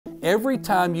Every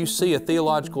time you see a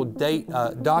theological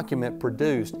document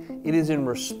produced, it is in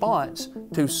response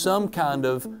to some kind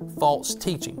of false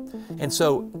teaching. And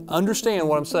so understand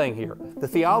what I'm saying here. The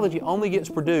theology only gets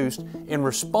produced in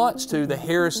response to the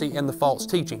heresy and the false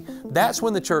teaching. That's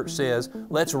when the church says,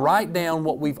 let's write down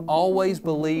what we've always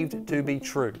believed to be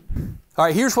true. All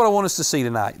right, here's what I want us to see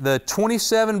tonight. The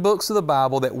 27 books of the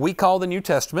Bible that we call the New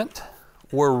Testament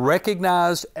were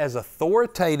recognized as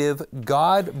authoritative,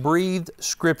 God-breathed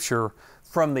Scripture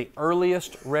from the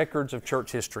earliest records of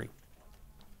church history.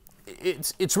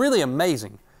 It's really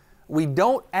amazing. We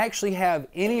don't actually have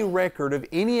any record of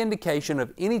any indication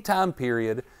of any time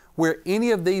period where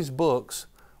any of these books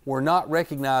were not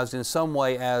recognized in some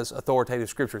way as authoritative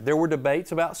Scripture. There were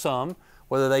debates about some,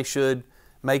 whether they should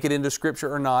make it into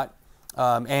Scripture or not,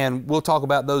 and we'll talk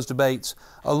about those debates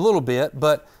a little bit,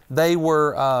 but they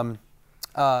were...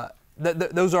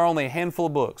 those are only a handful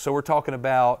of books. So we're talking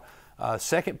about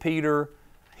 2 Peter,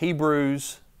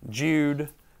 Hebrews, Jude,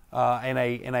 and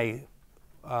a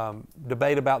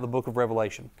debate about the book of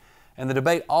Revelation. And the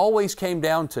debate always came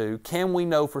down to, can we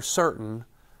know for certain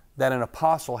that an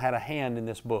apostle had a hand in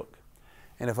this book?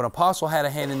 And if an apostle had a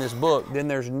hand in this book, then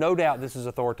there's no doubt this is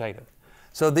authoritative.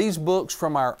 So these books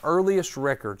from our earliest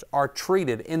records are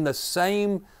treated in the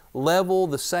same level,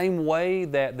 the same way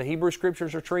that the Hebrew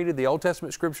Scriptures are treated, the Old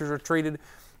Testament Scriptures are treated.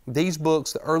 These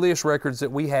books, the earliest records that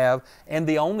we have, and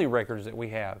the only records that we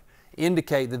have,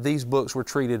 indicate that these books were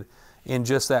treated in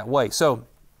just that way. So,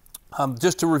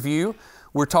 just to review,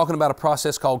 we're talking about a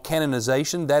process called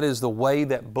canonization. That is the way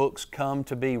that books come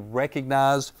to be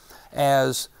recognized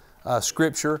as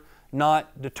Scripture,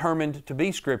 not determined to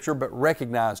be Scripture, but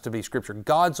recognized to be Scripture.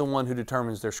 God's the one who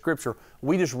determines their Scripture.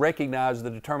 We just recognize the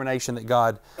determination that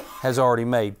God has already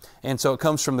made. And so it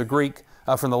comes from the Greek,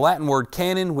 from the Latin word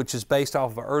canon, which is based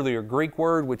off of an earlier Greek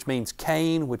word, which means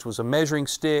cane, which was a measuring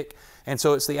stick. And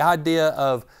so it's the idea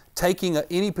of taking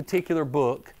any particular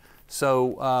book,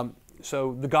 so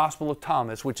the Gospel of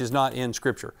Thomas, which is not in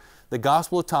Scripture, the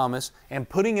Gospel of Thomas, and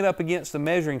putting it up against the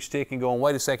measuring stick and going,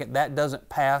 wait a second, that doesn't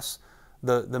pass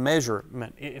the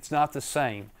measurement. It's not the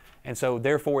same. And so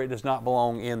therefore it does not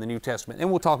belong in the New Testament. And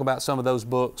we'll talk about some of those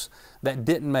books that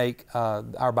didn't make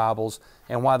our Bibles,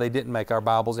 and why they didn't make our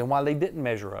Bibles, and why they didn't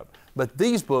measure up. But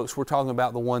these books, we're talking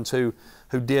about the ones who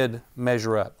did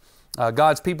measure up.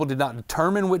 God's people did not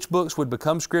determine which books would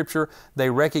become Scripture. They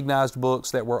recognized books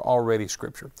that were already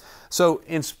Scripture. So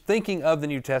in thinking of the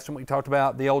New Testament, we talked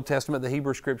about the Old Testament, the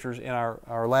Hebrew Scriptures in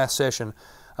our last session.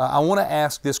 I want to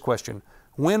ask this question.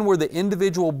 When were the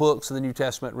individual books of the New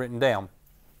Testament written down?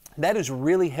 That is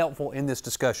really helpful in this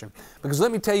discussion, because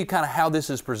let me tell you kind of how this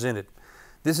is presented.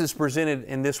 This is presented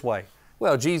in this way.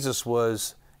 Well, Jesus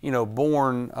was,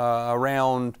 born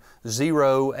around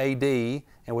 0 AD,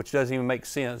 and which doesn't even make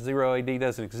sense. 0 AD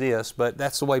doesn't exist, but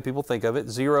that's the way people think of it.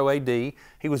 0 AD.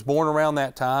 He was born around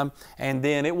that time, and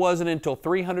then it wasn't until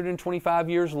 325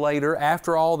 years later,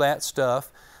 after all that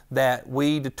stuff, that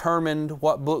we determined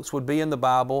what books would be in the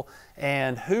Bible,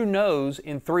 and who knows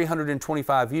in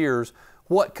 325 years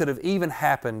what could have even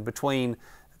happened between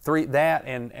that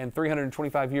and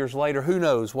 325 years later. Who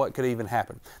knows what could even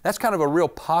happen? That's kind of a real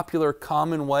popular,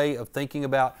 common way of thinking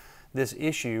about this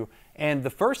issue. And the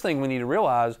first thing we need to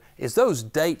realize is those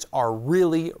dates are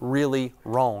really, really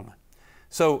wrong.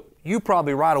 So you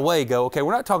probably right away go, okay,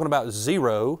 we're not talking about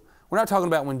 0. We're not talking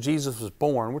about when Jesus was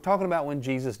born. We're talking about when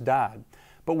Jesus died.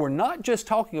 But we're not just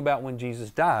talking about when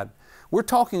Jesus died. We're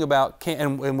talking about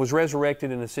and was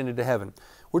resurrected and ascended to heaven.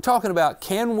 We're talking about,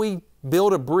 can we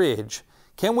build a bridge?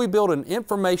 Can we build an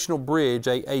informational bridge,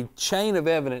 a chain of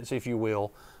evidence, if you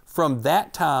will, from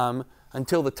that time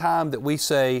until the time that we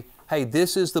say, hey,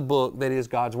 this is the book that is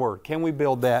God's Word? Can we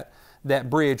build that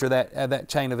bridge or that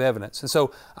chain of evidence? And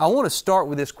so I want to start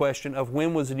with this question of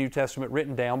when was the New Testament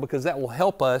written down, because that will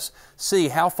help us see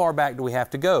how far back do we have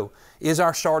to go. Is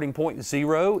our starting point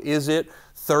 0? Is it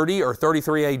 30 or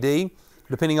 33 AD?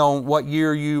 Depending on what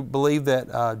year you believe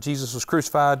that Jesus was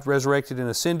crucified, resurrected, and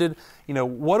ascended.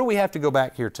 What do we have to go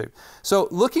back here to? So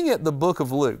looking at the book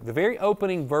of Luke, the very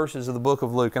opening verses of the book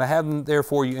of Luke, and I have them there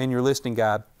for you in your listening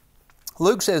guide.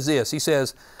 Luke says this, he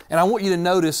says, and I want you to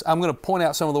notice, I'm going to point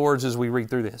out some of the words as we read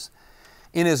through this.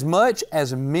 Inasmuch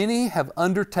as many have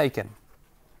undertaken.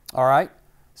 All right?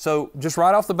 So just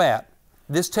right off the bat,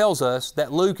 this tells us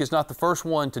that Luke is not the first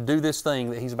one to do this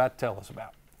thing that he's about to tell us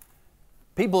about.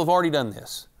 People have already done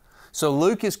this. So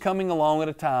Luke is coming along at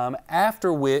a time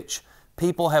after which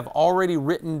people have already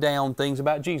written down things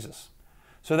about Jesus.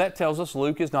 So that tells us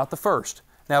Luke is not the first.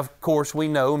 Now, of course, we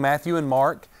know Matthew and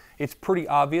Mark. It's pretty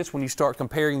obvious when you start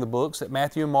comparing the books that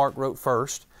Matthew and Mark wrote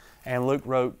first and Luke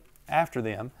wrote after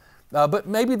them. But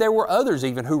maybe there were others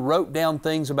even who wrote down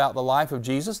things about the life of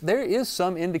Jesus. There is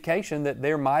some indication that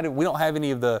there might have, we don't have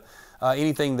any of the,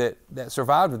 anything that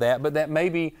survived of that, but that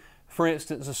maybe, for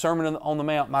instance, a Sermon on the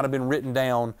Mount might have been written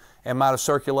down and might have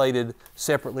circulated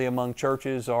separately among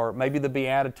churches, or maybe the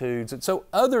Beatitudes. And so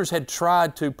others had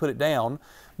tried to put it down,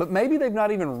 but maybe they've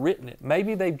not even written it.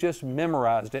 Maybe they've just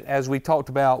memorized it, as we talked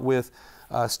about with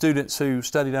students who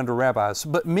studied under rabbis.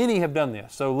 But many have done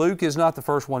this. So Luke is not the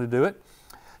first one to do it.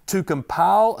 To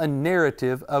compile a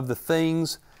narrative of the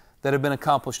things that have been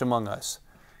accomplished among us.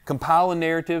 Compile a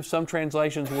narrative, some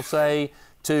translations will say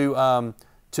to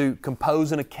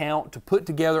compose an account, to put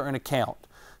together an account.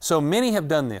 So many have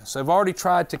done this. They've already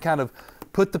tried to kind of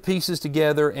put the pieces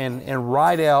together and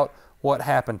write out what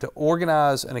happened, to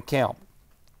organize an account.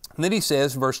 And then he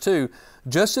says, verse 2,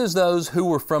 just as those who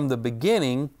were from the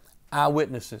beginning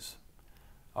eyewitnesses.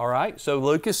 All right, so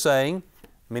Luke is saying,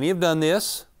 many have done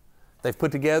this. They've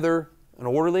put together an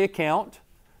orderly account.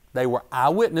 They were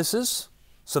eyewitnesses,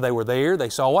 so they were there. They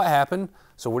saw what happened.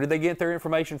 So where did they get their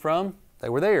information from? They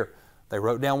were there. They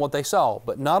wrote down what they saw.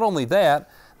 But not only that,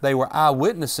 they were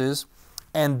eyewitnesses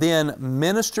and then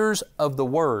ministers of the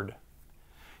Word.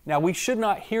 Now, we should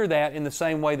not hear that in the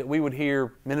same way that we would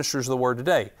hear ministers of the Word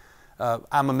today.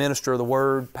 I'm a minister of the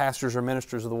Word. Pastors are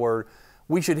ministers of the Word.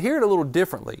 We should hear it a little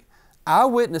differently.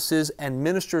 Eyewitnesses and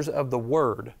ministers of the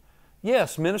Word.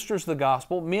 Yes, ministers of the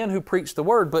gospel, men who preach the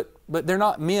Word, but they're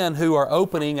not men who are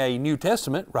opening a New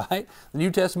Testament, right? The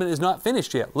New Testament is not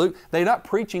finished yet. They're not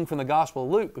preaching from the Gospel of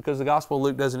Luke because the Gospel of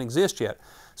Luke doesn't exist yet.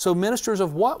 So ministers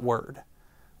of what Word?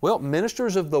 Well,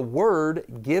 ministers of the Word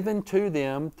given to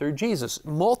them through Jesus.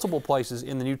 Multiple places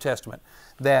in the New Testament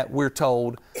that we're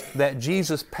told that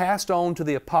Jesus passed on to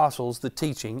the apostles the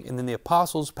teaching, and then the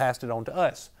apostles passed it on to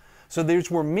us. So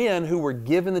these were men who were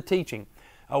given the teaching.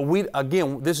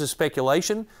 Again, this is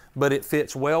speculation, but it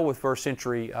fits well with first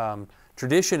century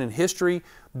tradition and history,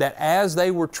 that as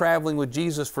they were traveling with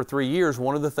Jesus for 3 years,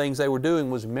 one of the things they were doing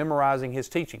was memorizing His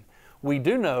teaching. We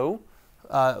do know,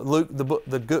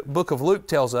 the book of Luke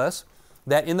tells us,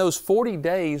 that in those 40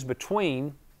 days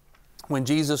between when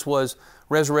Jesus was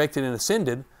resurrected and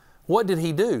ascended, what did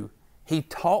He do? He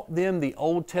taught them the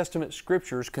Old Testament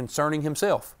Scriptures concerning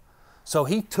Himself. So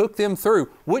He took them through.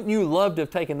 Wouldn't you love to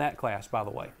have taken that class, by the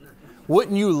way?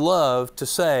 Wouldn't you love to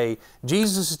say,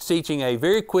 Jesus is teaching a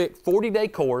very quick 40-day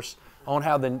course on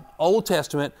how the Old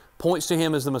Testament points to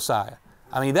Him as the Messiah?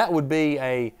 I mean, that would be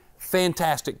a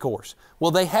fantastic course. Well,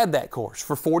 they had that course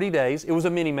for 40 days. It was a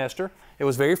mini-mester. It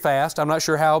was very fast. I'm not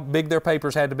sure how big their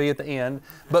papers had to be at the end.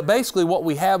 But basically what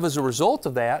we have as a result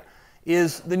of that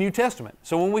is the New Testament.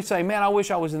 So when we say, man, I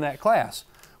wish I was in that class,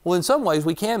 well, in some ways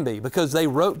we can be, because they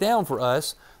wrote down for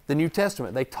us the New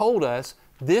Testament. They told us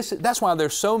this. That's why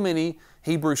there's so many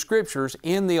Hebrew Scriptures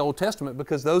in the Old Testament,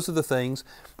 because those are the things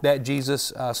that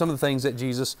Jesus, some of the things that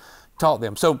Jesus taught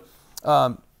them. So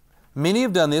many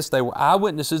have done this. They were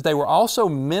eyewitnesses. They were also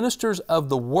ministers of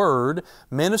the Word,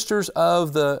 ministers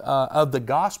of the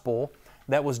gospel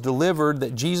that was delivered,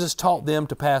 that Jesus taught them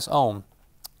to pass on.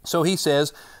 So he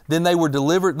says, then they were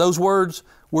delivered, those words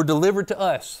were delivered to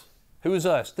us. Who is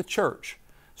us? The church.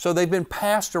 So they've been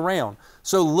passed around.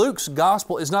 So Luke's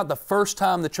gospel is not the first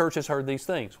time the church has heard these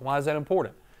things. Why is that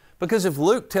important? Because if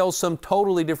Luke tells some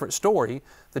totally different story,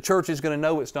 the church is going to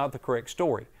know it's not the correct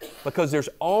story. Because there's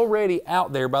already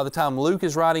out there, by the time Luke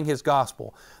is writing his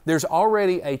gospel, there's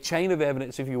already a chain of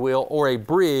evidence, if you will, or a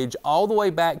bridge all the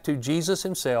way back to Jesus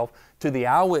Himself, to the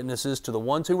eyewitnesses, to the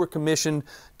ones who were commissioned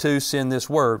to send this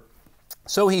word.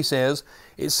 So he says,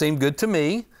 it seemed good to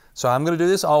me, so I'm going to do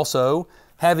this also,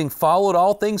 having followed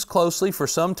all things closely for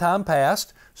some time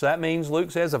past. So that means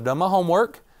Luke says, I've done my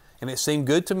homework, and it seemed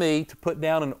good to me to put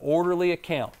down an orderly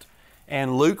account.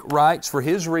 And Luke writes for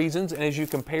his reasons, and as you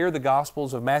compare the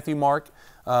Gospels of Matthew, Mark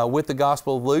with the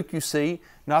Gospel of Luke, you see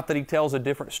not that he tells a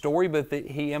different story, but that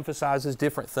he emphasizes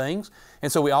different things. And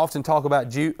so we often talk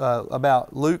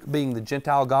about Luke being the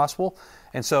Gentile Gospel.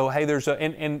 And so, hey,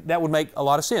 and that would make a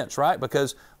lot of sense, right?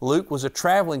 Because Luke was a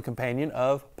traveling companion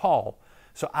of Paul.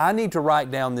 So I need to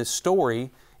write down this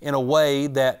story in a way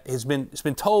that it's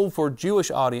been told for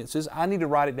Jewish audiences. I need to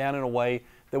write it down in a way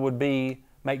that would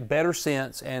make better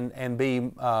sense and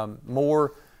be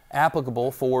more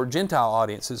applicable for Gentile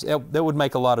audiences. That would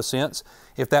make a lot of sense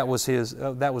if that was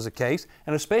the case,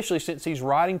 and especially since he's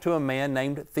writing to a man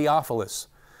named Theophilus.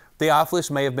 Theophilus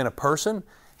may have been a person.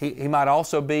 He might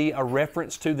also be a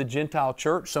reference to the Gentile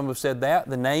church. Some have said that.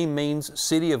 The name means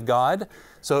city of God.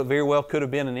 So it very well could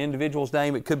have been an individual's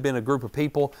name. It could have been a group of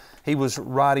people he was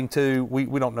writing to.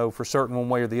 We don't know for certain one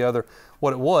way or the other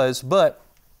what it was. But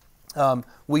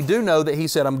we do know that he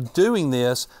said, I'm doing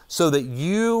this so that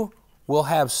you will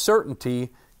have certainty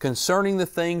concerning the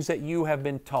things that you have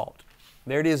been taught.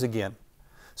 There it is again.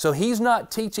 So he's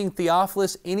not teaching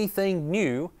Theophilus anything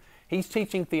new. He's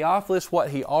teaching Theophilus what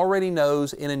he already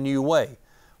knows in a new way.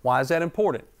 Why is that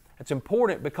important? It's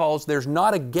important because there's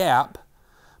not a gap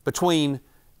between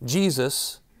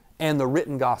Jesus and the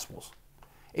written Gospels.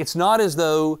 It's not as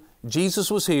though Jesus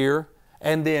was here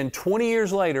and then 20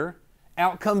 years later,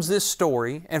 out comes this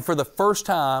story, and for the first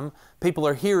time, people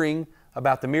are hearing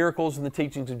about the miracles and the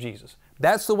teachings of Jesus.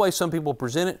 That's the way some people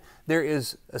present it. There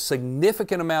is a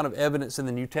significant amount of evidence in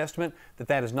the New Testament that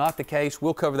that is not the case.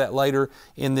 We'll cover that later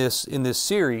in this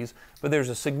series, but there's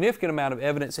a significant amount of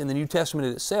evidence in the New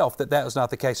Testament itself that that is not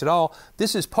the case at all.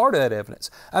 This is part of that evidence.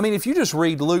 I mean, if you just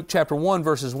read Luke chapter 1,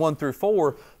 verses 1 through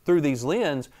 4 through these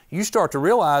lenses, you start to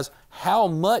realize how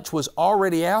much was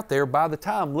already out there by the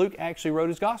time Luke actually wrote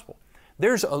his gospel.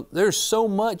 There's so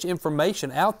much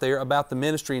information out there about the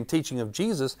ministry and teaching of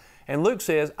Jesus, and Luke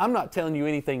says, I'm not telling you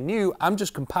anything new, I'm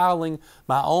just compiling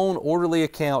my own orderly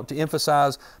account to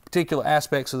emphasize particular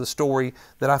aspects of the story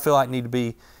that I feel like need to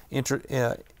be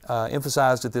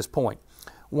emphasized at this point.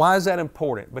 Why is that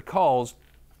important? Because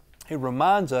it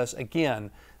reminds us, again,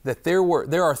 that there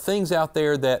are things out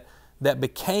there that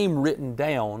became written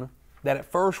down that at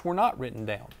first were not written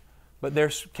down. But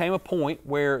there came a point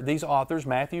where these authors,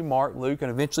 Matthew, Mark, Luke, and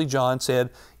eventually John,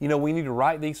 said, you know, we need to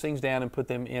write these things down and put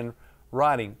them in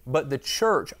writing. But the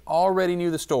church already knew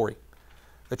the story.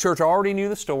 The church already knew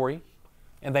the story,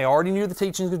 and they already knew the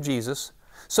teachings of Jesus,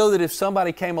 so that if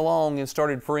somebody came along and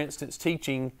started, for instance,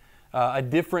 teaching a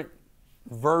different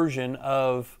version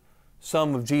of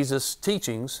some of Jesus'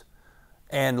 teachings,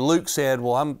 and Luke said,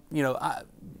 well,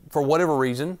 for whatever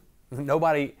reason,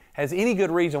 nobody has any good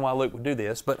reason why Luke would do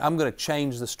this, but I'm going to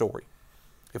change the story.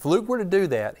 If Luke were to do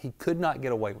that, he could not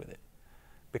get away with it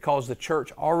because the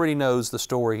church already knows the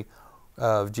story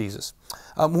of Jesus.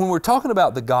 When we're talking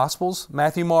about the Gospels,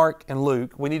 Matthew, Mark, and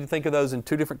Luke, we need to think of those in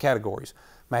two different categories.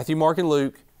 Matthew, Mark, and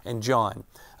Luke, and John.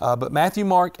 But Matthew,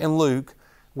 Mark, and Luke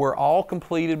were all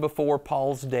completed before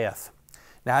Paul's death.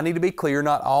 Now, I need to be clear,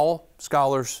 not all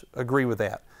scholars agree with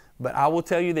that. But I will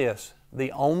tell you this,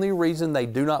 the only reason they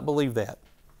do not believe that,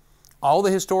 all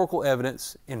the historical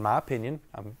evidence, in my opinion,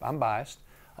 I'm biased,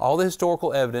 all the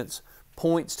historical evidence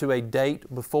points to a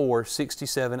date before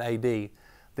 67 AD.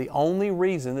 The only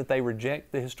reason that they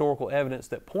reject the historical evidence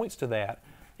that points to that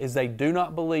is they do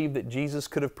not believe that Jesus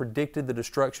could have predicted the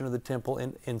destruction of the temple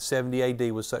in 70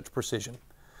 AD with such precision.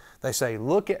 They say,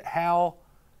 look at how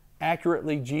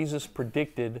accurately Jesus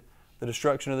predicted the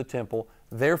destruction of the temple,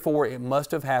 therefore it must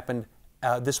have happened,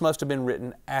 this must have been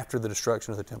written after the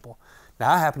destruction of the temple.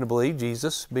 Now, I happen to believe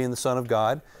Jesus, being the Son of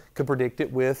God, could predict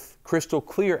it with crystal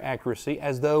clear accuracy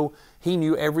as though He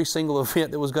knew every single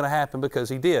event that was going to happen because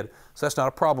He did. So that's not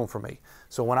a problem for me.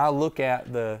 So when I look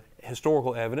at the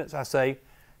historical evidence, I say,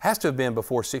 has to have been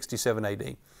before 67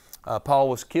 AD. Paul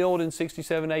was killed in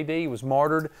 67 AD. He was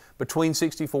martyred between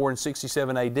 64 and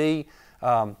 67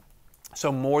 AD.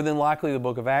 So more than likely the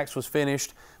book of Acts was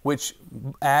finished, which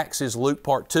Acts is Luke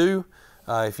part 2.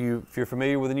 If you're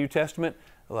familiar with the New Testament,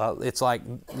 it's like,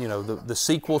 you know, the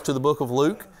sequel to the book of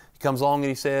Luke. He comes along and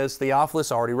he says,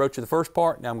 Theophilus, I already wrote you the first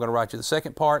part, now I'm going to write you the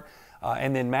second part.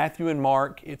 And then Matthew and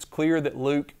Mark, it's clear that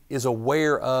Luke is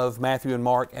aware of Matthew and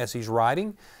Mark as he's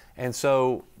writing. And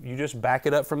so you just back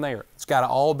it up from there. It's got to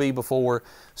all be before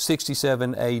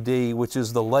 67 AD, which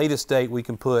is the latest date we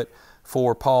can put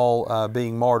for Paul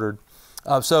being martyred.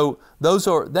 So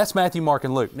that's Matthew, Mark,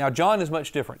 and Luke. Now John is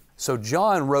much different. So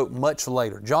John wrote much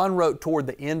later. John wrote toward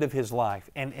the end of his life.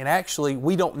 And actually,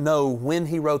 we don't know when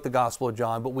he wrote the Gospel of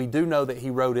John, but we do know that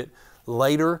he wrote it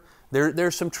later.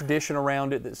 There's some tradition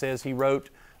around it that says he wrote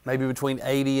maybe between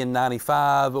 80 and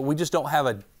 95, but we just don't have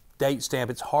a date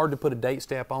stamp. It's hard to put a date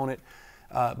stamp on it.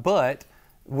 But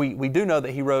we do know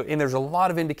that he wrote, and there's a lot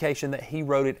of indication that he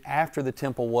wrote it after the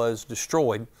temple was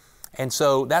destroyed. And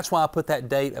so that's why I put that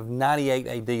date of 98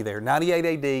 AD there. 98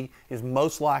 AD is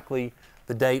most likely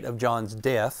the date of John's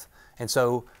death. And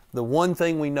so the one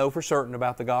thing we know for certain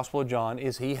about the Gospel of John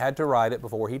is he had to write it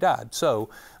before he died. So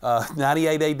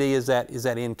 98 AD is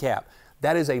that end cap.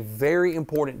 That is a very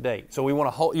important date. So we want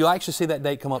to hold, you'll actually see that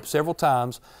date come up several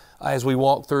times as we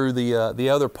walk through the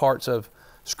other parts of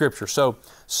Scripture. So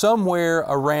somewhere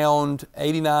around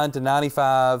 89 to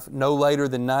 95, no later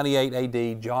than 98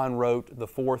 AD, John wrote the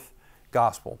fourth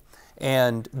Gospel.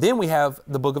 And then we have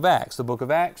the book of Acts. The book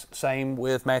of Acts, same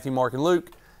with Matthew, Mark, and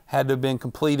Luke, had to have been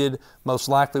completed, most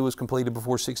likely was completed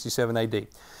before 67 AD.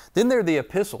 Then there are the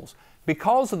epistles.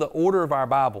 Because of the order of our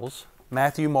Bibles,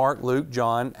 Matthew, Mark, Luke,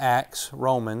 John, Acts,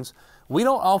 Romans, we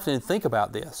don't often think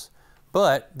about this,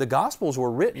 but the Gospels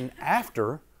were written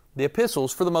after the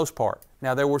epistles for the most part.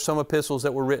 Now, there were some epistles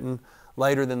that were written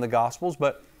later than the Gospels,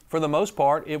 but for the most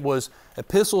part, it was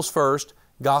epistles first,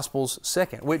 Gospels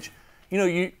second, which,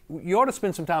 you ought to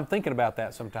spend some time thinking about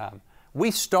that sometime.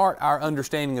 We start our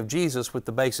understanding of Jesus with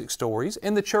the basic stories,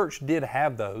 and the church did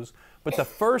have those, but the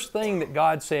first thing that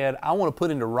God said, I want to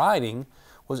put into writing,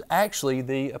 was actually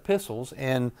the epistles.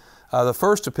 And the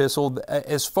first epistle,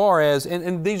 as far as,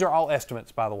 and these are all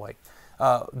estimates, by the way,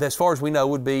 as far as we know,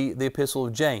 would be the epistle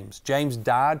of James. James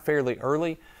died fairly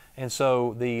early, and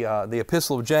so the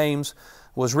epistle of James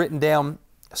was written down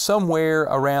somewhere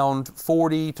around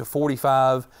 40 to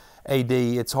 45 AD.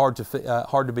 It's hard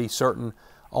to be certain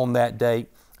on that date.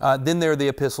 Then there are the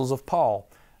epistles of Paul.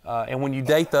 And when you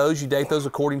date those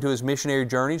according to his missionary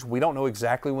journeys. We don't know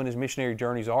exactly when his missionary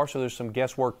journeys are, so there's some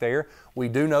guesswork there. We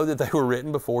do know that they were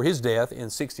written before his death in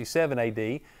 67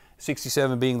 AD,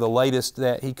 67 being the latest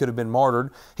that he could have been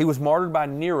martyred. He was martyred by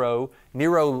Nero.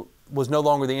 Nero was no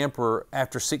longer the emperor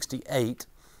after 68,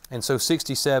 and so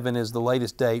 67 is the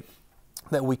latest date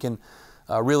that we can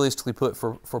realistically put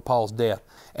for Paul's death.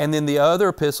 And then the other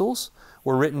epistles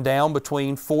were written down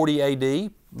between 40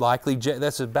 AD, likely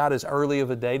that's about as early of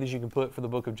a date as you can put for the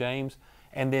book of James,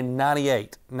 and then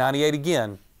 98. 98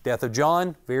 again, death of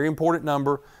John, very important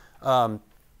number,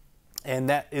 and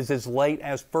that is as late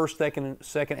as 1st,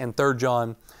 2nd, and 3rd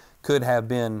John could have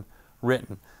been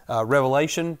written.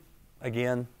 Revelation,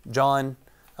 again, John,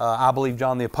 I believe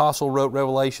John the Apostle wrote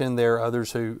Revelation. There are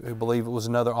others who believe it was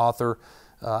another author.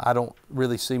 I don't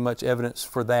really see much evidence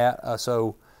for that,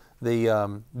 so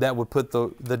that would put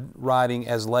the writing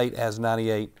as late as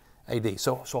 98 AD.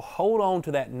 So hold on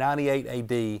to that 98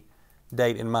 AD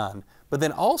date in mind. But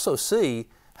then also see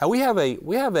how we have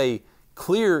a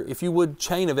clear, if you would,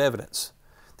 chain of evidence.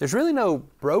 There's really no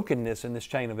brokenness in this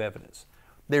chain of evidence.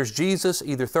 There's Jesus,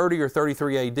 either 30 or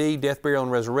 33 AD, death, burial,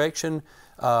 and resurrection.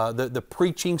 The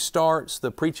preaching starts,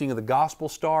 the preaching of the gospel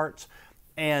starts.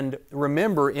 And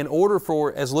remember, in order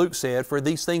for, as Luke said, for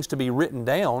these things to be written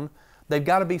down, they've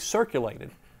got to be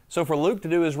circulated. So for Luke to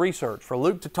do his research, for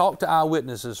Luke to talk to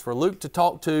eyewitnesses, for Luke to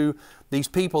talk to these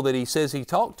people that he says he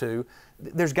talked to,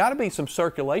 there's got to be some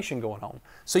circulation going on.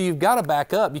 So you've got to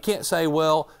back up. You can't say,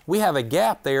 well, we have a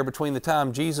gap there between the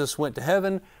time Jesus went to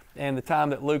heaven and the time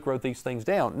that Luke wrote these things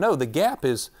down. No, the gap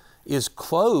is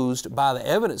closed by the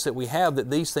evidence that we have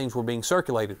that these things were being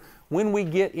circulated. When we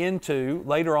get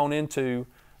later on into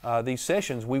these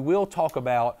sessions, we will talk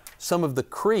about some of the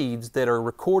creeds that are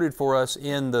recorded for us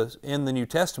in the New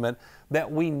Testament that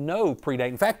we know predate.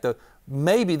 In fact,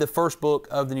 maybe the first book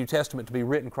of the New Testament to be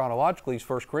written chronologically is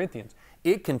 1 Corinthians.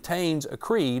 It contains a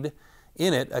creed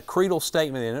in it, a creedal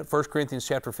statement in it, 1 Corinthians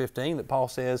chapter 15, that Paul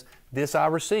says, "This I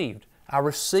received. I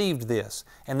received this."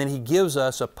 And then he gives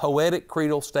us a poetic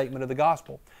creedal statement of the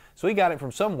gospel. So he got it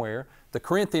from somewhere. The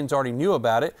Corinthians already knew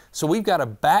about it, so we've got to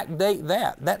backdate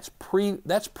that. That's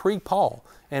pre-Paul.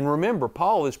 And remember,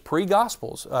 Paul is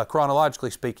pre-Gospels,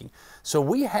 chronologically speaking. So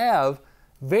we have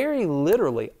very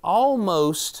literally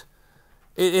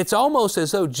it's almost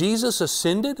as though Jesus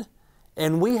ascended,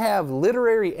 and we have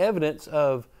literary evidence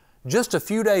of just a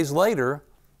few days later,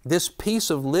 this piece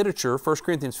of literature, 1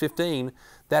 Corinthians 15,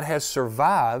 that has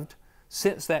survived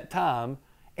since that time.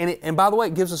 And by the way,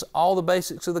 it gives us all the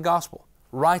basics of the gospel.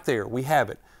 Right there, we have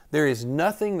it. There is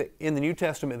nothing in the New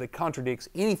Testament that contradicts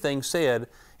anything said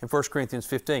in 1 Corinthians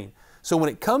 15. So when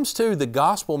it comes to the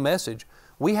gospel message,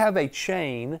 we have a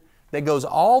chain that goes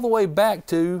all the way back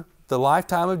to the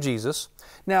lifetime of Jesus.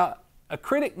 Now, a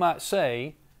critic might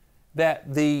say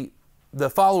that the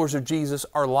followers of Jesus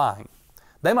are lying.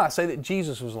 They might say that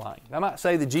Jesus was lying. They might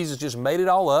say that Jesus just made it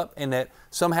all up and that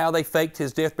somehow they faked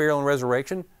His death, burial, and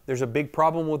resurrection. There's a big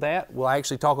problem with that. We'll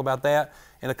actually talk about that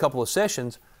in a couple of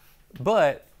sessions.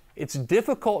 But it's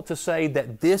difficult to say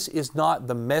that this is not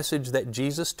the message that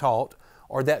Jesus taught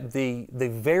or that the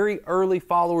very early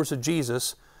followers of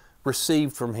Jesus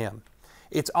received from Him.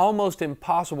 It's almost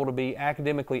impossible to be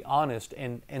academically honest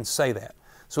and say that.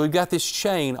 So we've got this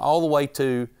chain all the way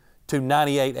to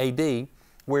 98 AD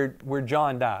where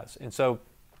John dies. And so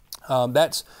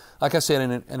that's, like I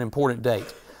said, an important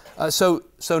date. So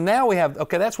now we have,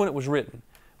 okay, that's when it was written.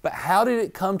 But how did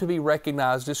it come to be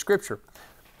recognized as Scripture?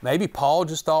 Maybe Paul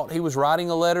just thought he was writing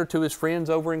a letter to his friends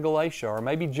over in Galatia, or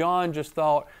maybe John just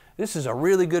thought, this is a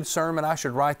really good sermon, I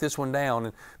should write this one down.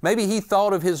 And maybe he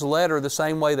thought of his letter the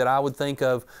same way that I would think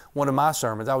of one of my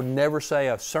sermons. I would never say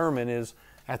a sermon is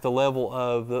at the level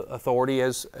of the authority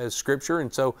as Scripture,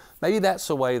 and so maybe that's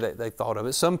the way that they thought of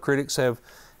it. Some critics have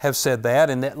have said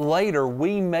that, and that later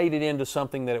we made it into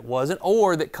something that it wasn't,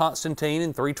 or that Constantine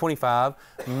in 325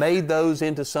 made those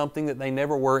into something that they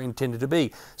never were intended to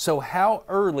be. So how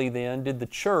early then did the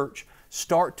church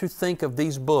start to think of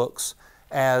these books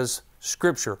as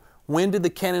Scripture? When did the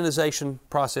canonization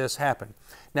process happen?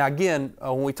 Now again,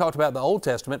 when we talked about the Old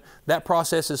Testament, that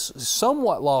process is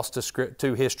somewhat lost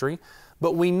to history,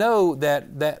 but we know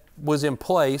that that was in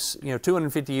place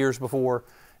 250 years before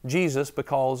Jesus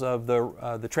because of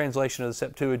the translation of the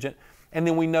Septuagint. And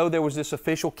then we know there was this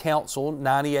official council,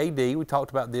 90 AD, we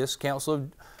talked about this, Council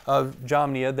of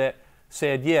Jamnia, that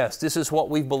said, yes, this is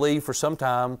what we've believed for some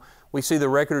time. We see the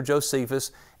record of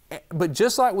Josephus. But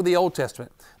just like with the Old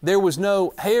Testament, there was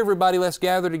no, hey everybody, let's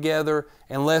gather together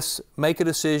and let's make a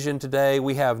decision today.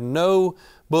 We have no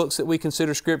books that we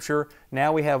consider Scripture.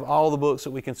 Now we have all the books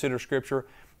that we consider Scripture.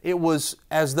 It was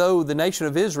as though the nation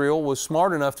of Israel was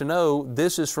smart enough to know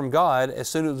this is from God as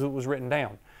soon as it was written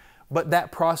down. But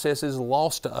that process is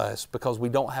lost to us because we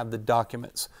don't have the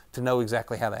documents to know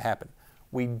exactly how that happened.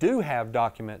 We do have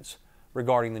documents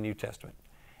regarding the New Testament.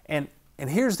 And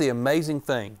here's the amazing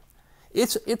thing.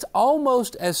 It's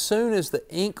almost as soon as the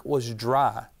ink was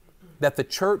dry that the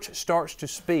church starts to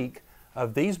speak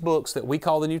of these books that we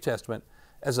call the New Testament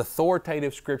as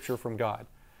authoritative Scripture from God.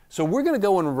 So we're going to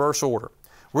go in reverse order.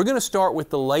 We're going to start with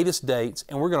the latest dates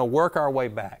and we're going to work our way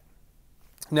back.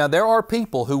 Now there are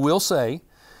people who will say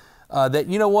that,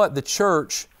 you know what, the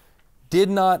church did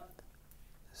not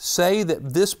say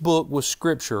that this book was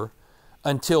Scripture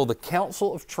until the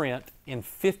Council of Trent in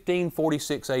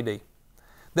 1546 AD.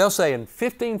 They'll say in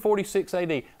 1546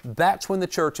 AD, that's when the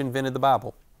church invented the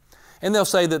Bible. And they'll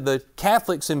say that the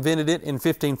Catholics invented it in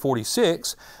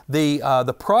 1546,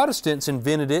 the Protestants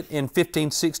invented it in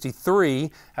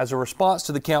 1563 as a response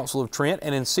to the Council of Trent,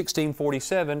 and in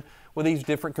 1647 with these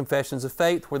different confessions of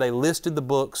faith where they listed the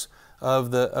books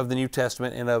of the New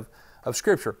Testament and of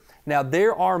Scripture. Now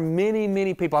there are many,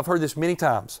 many people, I've heard this many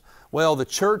times, well, the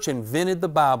church invented the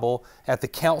Bible at the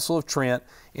Council of Trent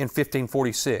in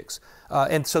 1546.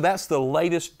 And so that's the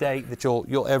latest date that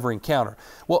you'll ever encounter.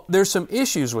 Well, there's some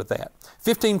issues with that.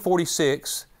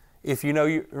 1546, if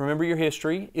you remember your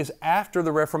history, is after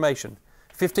the Reformation.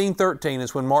 1513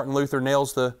 is when Martin Luther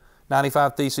nails the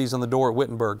 95 Theses on the door at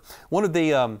Wittenberg. One of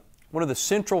the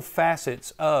central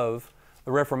facets of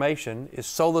the Reformation is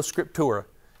sola scriptura.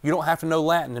 You don't have to know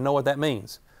Latin to know what that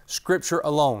means. Scripture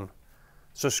alone.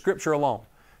 So Scripture alone.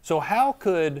 So how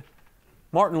could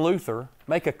Martin Luther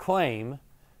make a claim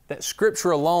that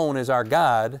Scripture alone is our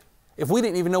guide if we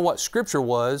didn't even know what Scripture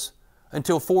was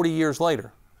until 40 years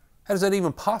later? How is that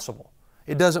even possible?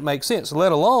 It doesn't make sense,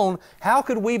 let alone how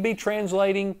could we be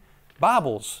translating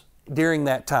Bibles during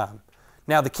that time?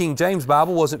 Now the King James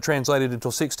Bible wasn't translated until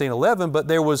 1611, but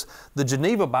there was the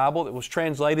Geneva Bible that was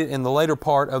translated in the later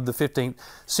part of the 15th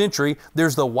century.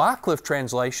 There's the Wycliffe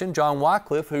translation, John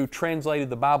Wycliffe, who translated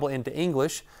the Bible into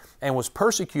English and was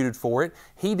persecuted for it.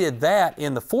 He did that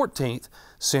in the 14th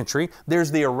century. There's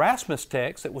the Erasmus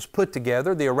text that was put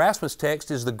together. The Erasmus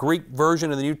text is the Greek version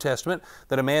of the New Testament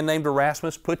that a man named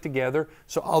Erasmus put together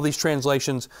so all these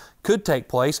translations could take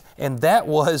place, and that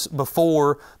was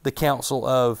before the Council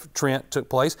of Trent took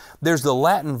place. There's the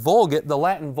Latin Vulgate. The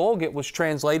Latin Vulgate was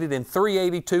translated in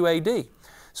 382 AD.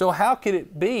 So how could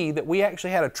it be that we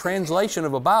actually had a translation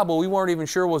of a Bible we weren't even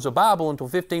sure was a Bible until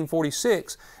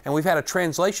 1546, and we've had a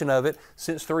translation of it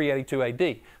since 382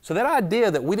 AD? So that idea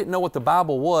that we didn't know what the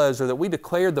Bible was, or that we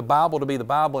declared the Bible to be the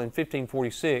Bible in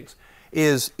 1546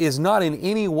 is not in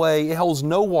any way, it holds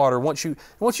no water once you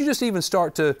just even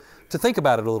start to think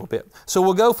about it a little bit. So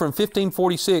we'll go from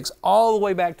 1546 all the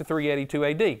way back to 382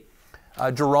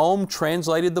 AD. Jerome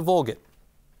translated the Vulgate.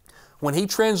 When he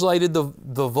translated the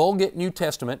Vulgate New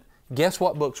Testament, guess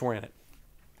what books were in it?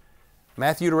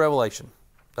 Matthew to Revelation.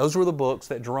 Those were the books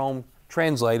that Jerome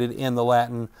translated in the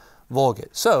Latin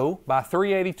Vulgate. So, by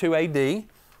 382 AD,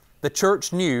 the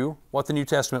church knew what the New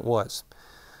Testament was.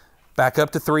 Back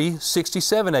up to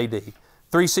 367 AD.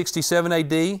 367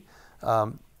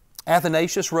 AD,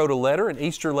 Athanasius wrote a letter, an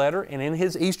Easter letter, and in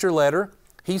his Easter letter,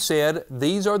 he said,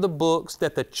 these are the books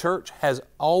that the church has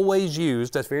always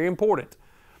used. That's very important.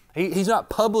 He's not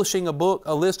publishing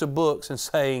a list of books and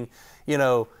saying, these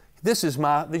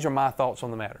are my thoughts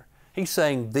on the matter. He's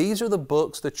saying these are the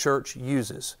books the church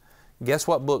uses. Guess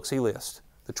what books he lists?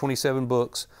 The 27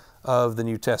 books of the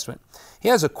New Testament. He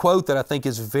has a quote that I think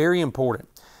is very important.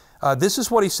 This is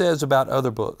what he says about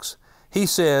other books. He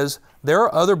says, there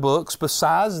are other books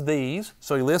besides these,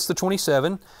 so he lists the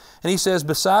 27, and he says,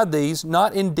 beside these,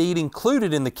 not indeed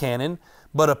included in the canon,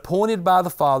 but appointed by the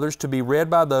fathers to be read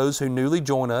by those who newly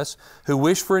join us, who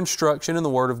wish for instruction in the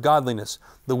word of godliness,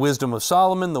 the wisdom of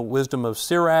Solomon, the wisdom of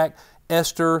Sirach,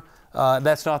 Esther.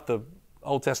 That's not the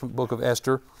Old Testament book of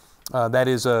Esther. That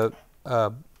is a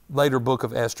later book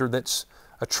of Esther that's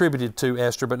attributed to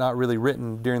Esther, but not really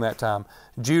written during that time.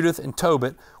 Judith and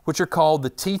Tobit, which are called the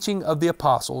teaching of the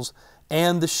apostles,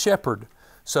 and the shepherd.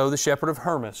 So the shepherd of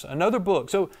Hermas, another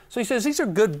book. So he says these are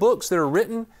good books that are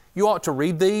written. You ought to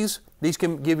read these. These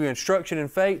can give you instruction in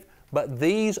faith, but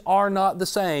these are not the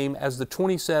same as the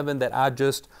 27 that I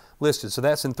just listed. So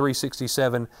that's in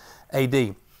 367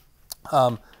 AD.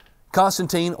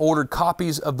 Constantine ordered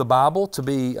copies of the Bible to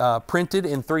be printed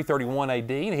in 331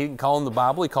 AD. And he didn't call them the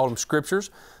Bible, he called them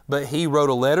scriptures. But he wrote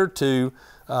a letter to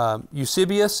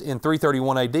Eusebius in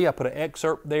 331 AD. I put an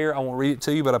excerpt there. I won't read it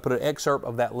to you, but I put an excerpt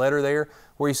of that letter there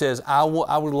where he says, I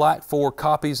would like for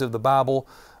copies of the Bible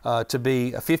to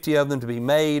be, 50 of them to be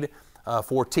made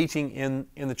for teaching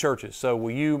in the churches. So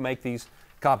will you make these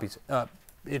copies?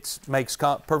 It makes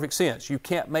perfect sense. You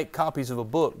can't make copies of a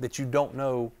book that you don't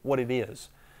know what it is.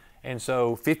 And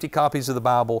so 50 copies of the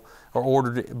Bible are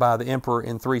ordered by the emperor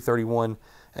in 331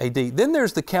 AD. Then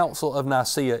there's the Council of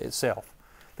Nicaea itself.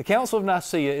 The Council of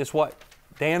Nicaea is what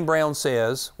Dan Brown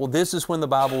says, well, this is when the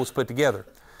Bible was put together.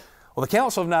 Well, the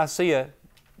Council of Nicaea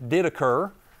did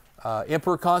occur.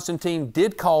 Emperor Constantine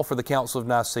did call for the Council of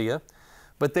Nicaea,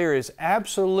 but there is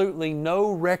absolutely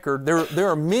no record. There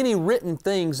are many written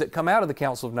things that come out of the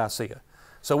Council of Nicaea.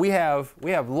 So we have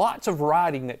lots of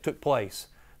writing that took place,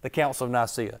 the Council of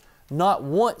Nicaea. Not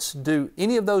once do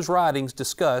any of those writings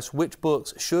discuss which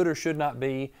books should or should not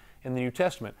be in the New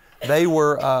Testament. They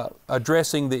were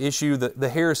addressing the issue, the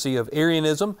heresy of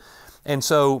Arianism, and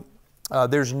so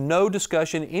there's no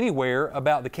discussion anywhere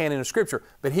about the canon of Scripture.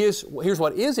 But here's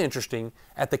what is interesting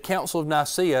at the Council of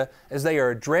Nicaea as they are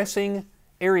addressing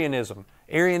Arianism.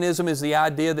 Arianism is the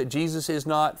idea that Jesus is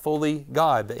not fully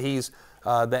God, that He is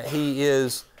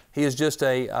just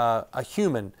a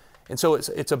human. And so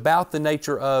it's about the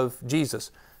nature of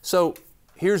Jesus. So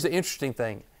here's the interesting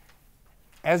thing.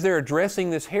 As they're addressing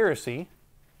this heresy,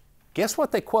 guess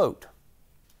what they quote?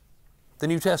 The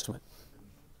New Testament.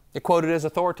 They quote it as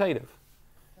authoritative.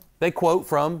 They quote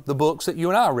from the books that you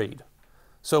and I read.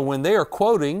 So when they are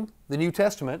quoting the New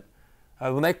Testament,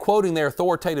 when they're quoting their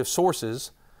authoritative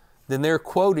sources, then they're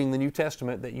quoting the New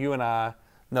Testament that you and I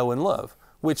know and love.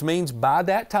 Which means by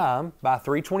that time, by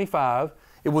 325,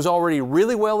 it was already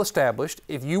really well established.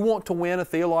 If you want to win a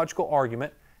theological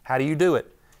argument, how do you do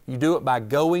it? You do it by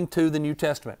going to the New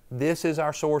Testament. This is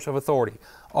our source of authority,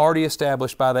 already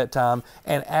established by that time,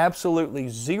 and absolutely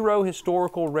zero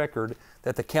historical record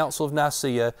that the Council of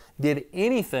Nicaea did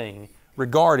anything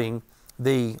regarding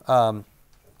the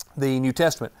New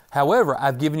Testament. However,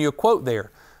 I've given you a quote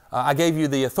there. I gave you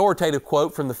the authoritative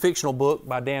quote from the fictional book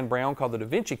by Dan Brown called The Da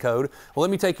Vinci Code. Well, let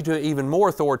me take you to an even more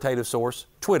authoritative source,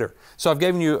 Twitter. So I've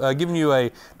given you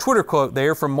a Twitter quote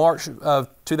there from March of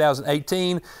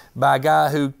 2018 by a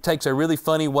guy who takes a really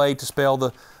funny way to spell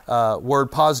the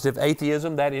word positive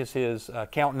atheism. That is his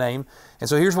account name. And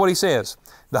so here's what he says.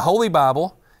 The Holy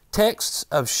Bible, texts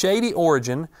of shady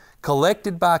origin,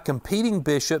 collected by competing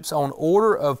bishops on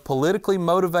order of politically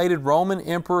motivated Roman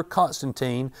Emperor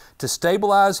Constantine to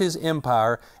stabilize his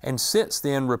empire, and since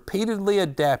then repeatedly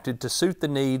adapted to suit the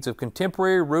needs of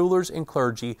contemporary rulers and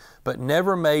clergy, but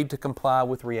never made to comply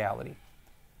with reality.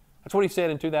 That's what he said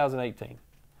in 2018.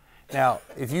 Now,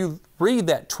 if you read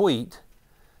that tweet,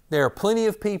 there are plenty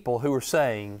of people who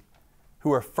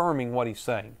are affirming what he's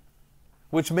saying,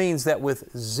 which means that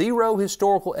with zero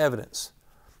historical evidence,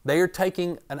 they are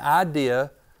taking an idea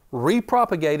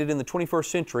repropagated in the 21st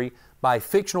century by a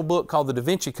fictional book called The Da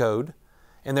Vinci Code,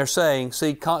 and they're saying,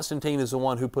 see, Constantine is the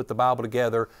one who put the Bible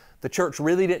together. The church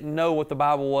really didn't know what the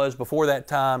Bible was before that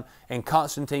time, and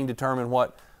Constantine determined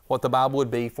what the Bible would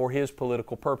be for his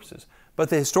political purposes. But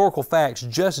the historical facts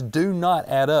just do not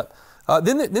add up.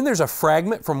 Then there's a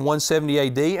fragment from 170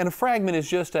 AD, and a fragment is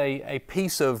just a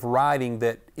piece of writing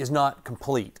that is not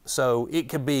complete. So it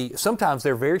could be, sometimes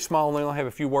they're very small and they only have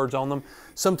a few words on them.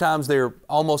 Sometimes they're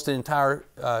almost an entire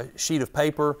sheet of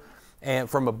paper and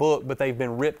from a book, but they've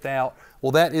been ripped out.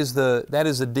 Well, that is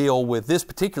the deal with this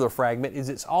particular fragment, is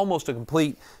it's almost a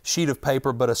complete sheet of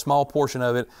paper, but a small portion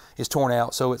of it is torn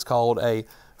out, so it's called a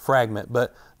fragment.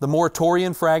 But the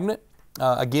Moratorian fragment,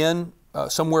 again,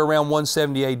 somewhere around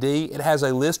 170 AD, it has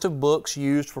a list of books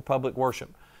used for public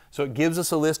worship. So it gives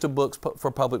us a list of books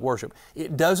for public worship.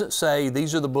 It doesn't say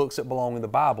these are the books that belong in the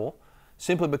Bible,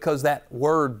 simply because that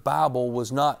word Bible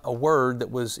was not a word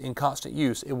that was in constant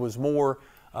use. It was more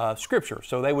Scripture.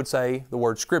 So they would say the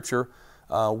word Scripture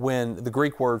when the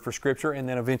Greek word for Scripture and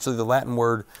then eventually the Latin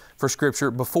word for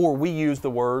Scripture before we use the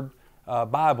word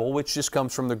Bible, which just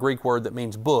comes from the Greek word that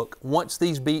means book. Once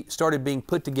these started being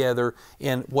put together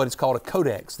in what is called a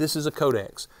codex. This is a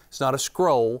codex. It's not a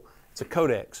scroll, it's a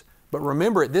codex. But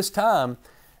remember, at this time,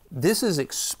 this is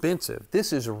expensive.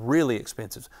 This is really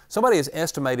expensive. Somebody has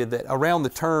estimated that around the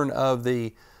turn of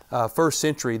the first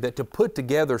century that to put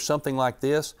together something like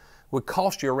this would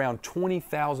cost you around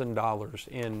 $20,000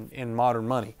 in modern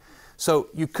money. So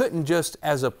you couldn't just,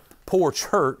 as a poor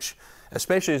church,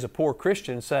 especially as a poor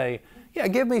Christian, say, yeah,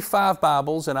 give me 5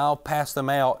 Bibles and I'll pass them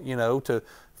out, to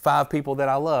 5 people that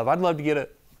I love. I'd love to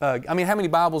get how many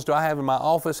Bibles do I have in my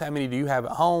office? How many do you have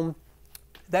at home?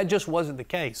 That just wasn't the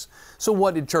case. So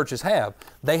what did churches have?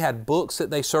 They had books that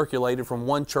they circulated from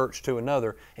one church to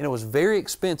another, and it was very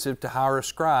expensive to hire a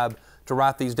scribe to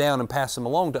write these down and pass them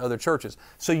along to other churches.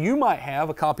 So you might have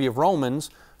a copy of Romans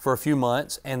for a few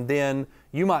months, and then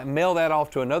you might mail that off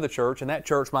to another church, and that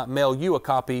church might mail you a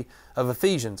copy of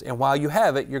Ephesians. And while you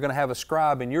have it, you're going to have a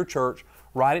scribe in your church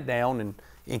write it down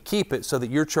and keep it so that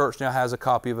your church now has a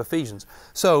copy of Ephesians.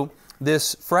 So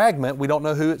this fragment, we don't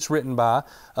know who it's written by,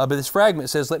 but this fragment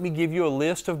says, let me give you a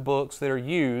list of books that are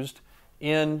used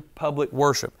in public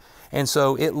worship. And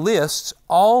so it lists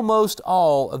almost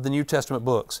all of the New Testament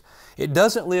books. It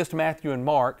doesn't list Matthew and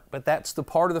Mark, but that's the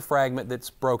part of the fragment that's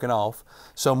broken off.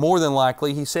 So more than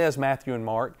likely, he says Matthew and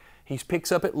Mark. He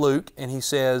picks up at Luke, and he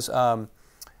says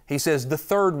the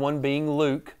third one being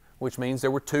Luke, which means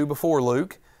there were 2 before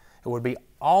Luke. It would be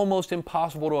almost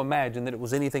impossible to imagine that it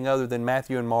was anything other than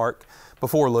Matthew and Mark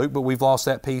before Luke, but we've lost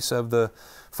that piece of the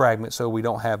fragment, so we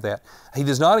don't have that. He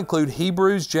does not include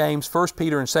Hebrews, James, 1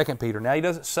 Peter, and 2 Peter. Now, he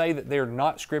doesn't say that they're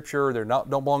not Scripture, don't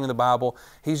belong in the Bible.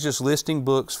 He's just listing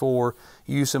books for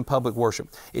use in public worship.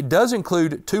 It does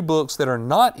include 2 books that are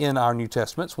not in our New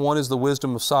Testaments. One is the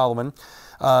Wisdom of Solomon.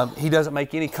 He doesn't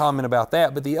make any comment about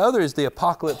that, but the other is the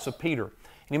Apocalypse of Peter.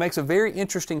 And he makes a very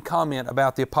interesting comment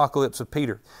about the Apocalypse of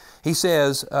Peter. He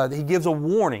says, he gives a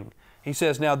warning. He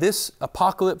says, now this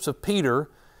Apocalypse of Peter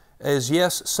is,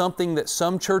 yes, something that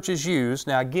some churches use.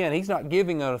 Now again, he's not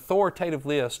giving an authoritative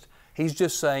list. He's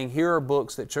just saying, here are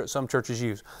books that some churches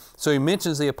use. So he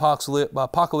mentions the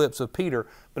Apocalypse of Peter,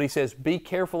 but he says, be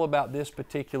careful about this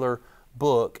particular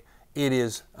book. It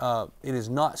is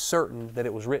not certain that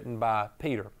it was written by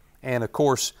Peter. And of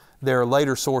course, there are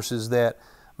later sources that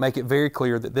make it very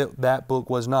clear that that book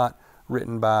was not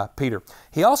written by Peter.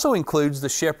 He also includes the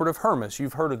Shepherd of Hermas.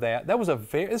 You've heard of that. That was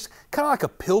it's kind of like a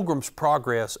Pilgrim's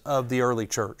Progress of the early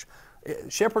church.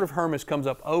 Shepherd of Hermas comes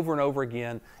up over and over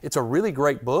again. It's a really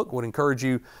great book. Would encourage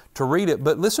you to read it.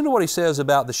 But listen to what he says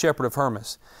about the Shepherd of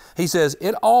Hermas. He says,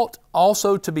 it ought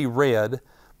also to be read,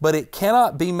 but it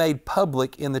cannot be made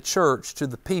public in the church to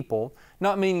the people,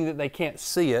 not meaning that they can't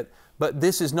see it, but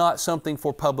this is not something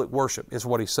for public worship, is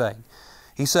what he's saying.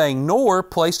 He's saying, nor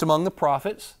placed among the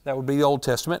prophets, that would be the Old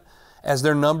Testament, as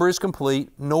their number is complete,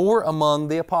 nor among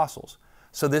the apostles.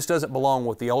 So this doesn't belong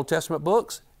with the Old Testament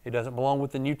books. It doesn't belong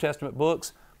with the New Testament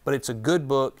books, but it's a good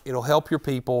book. It'll help your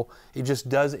people.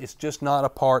 It's just not a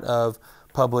part of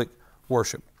public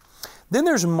worship. Then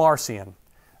there's Marcion.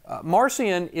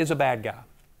 Marcion is a bad guy,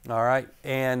 all right,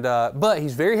 but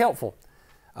he's very helpful.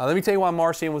 Let me tell you why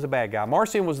Marcion was a bad guy.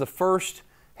 Marcion was the first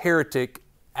heretic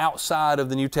outside of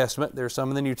the New Testament. There's some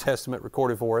in the New Testament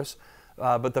recorded for us,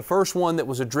 but the first one that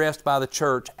was addressed by the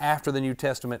church after the New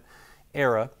Testament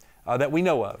era that we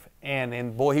know of.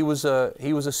 And boy, he was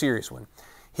a serious one.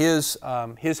 His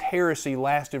heresy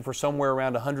lasted for somewhere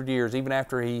around 100 years, even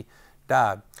after he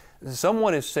died.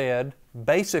 Someone has said,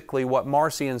 basically what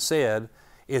Marcion said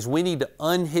is we need to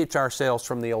unhitch ourselves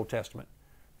from the Old Testament.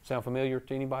 Sound familiar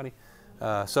to anybody?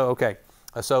 So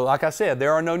like I said,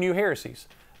 there are no new heresies.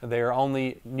 There are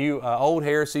only old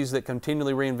heresies that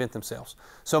continually reinvent themselves.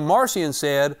 So Marcion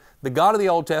said, the God of the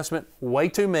Old Testament, way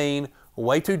too mean,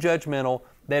 way too judgmental,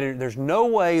 that there's no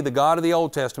way the God of the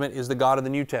Old Testament is the God of the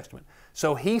New Testament.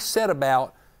 So he set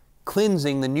about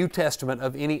cleansing the New Testament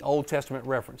of any Old Testament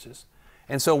references.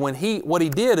 And so what he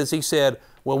did is he said,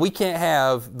 well, we can't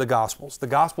have the Gospels. The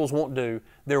Gospels won't do.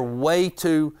 They're way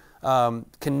too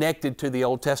connected to the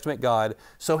Old Testament God.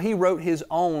 So he wrote his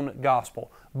own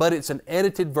Gospel, but it's an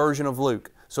edited version of Luke.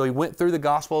 So he went through the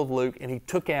Gospel of Luke and he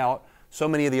took out so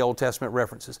many of the Old Testament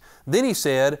references. Then he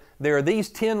said, there are these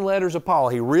 10 letters of Paul.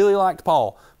 He really liked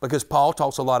Paul because Paul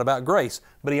talks a lot about grace,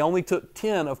 but he only took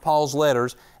 10 of Paul's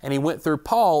letters and he went through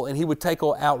Paul and he would take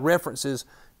out references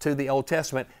to the Old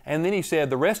Testament. And then he said,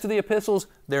 the rest of the epistles,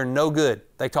 they're no good.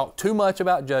 They talk too much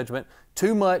about judgment,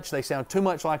 too much, they sound too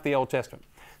much like the Old Testament.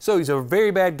 So he's a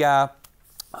very bad guy.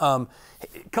 A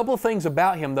couple of things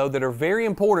about him, though, that are very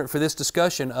important for this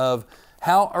discussion of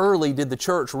how early did the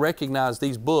church recognize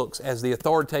these books as the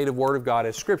authoritative Word of God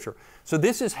as Scripture. So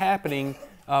this is happening,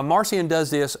 Marcion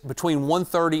does this between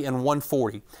 130 and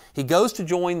 140. He goes to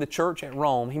join the church at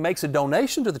Rome. He makes a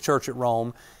donation to the church at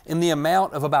Rome in the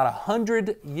amount of about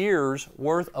 100 years'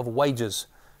 worth of wages.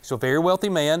 So a very wealthy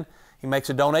man. He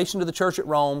makes a donation to the church at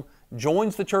Rome,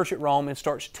 joins the church at Rome, and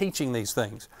starts teaching these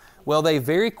things. Well, they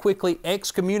very quickly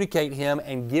excommunicate him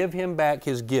and give him back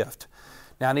his gift.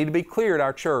 Now, I need to be clear at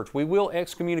our church. We will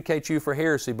excommunicate you for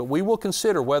heresy, but we will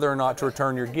consider whether or not to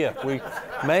return your gift. We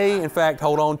may, in fact,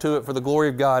 hold on to it for the glory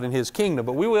of God and His kingdom,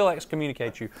 but we will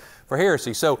excommunicate you for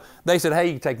heresy. So they said, hey,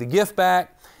 you can take the gift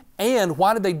back. And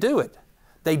why did they do it?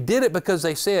 They did it because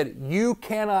they said, you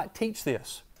cannot teach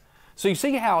this. So you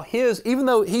see how even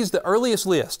though he's the earliest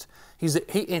list,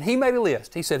 and he made a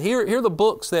list. He said, here are the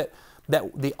books that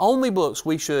the only books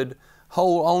we should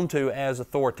hold on to as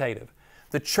authoritative.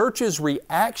 The church's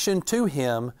reaction to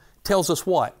him tells us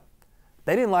what?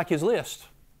 They didn't like his list.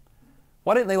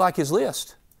 Why didn't they like his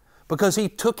list? Because he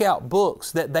took out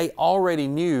books that they already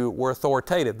knew were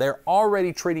authoritative. They're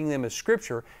already treating them as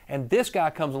Scripture, and this guy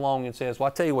comes along and says, well,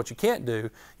 I tell you what you can't do.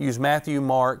 Use Matthew,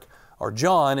 Mark, or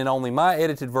John, and only my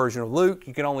edited version of Luke.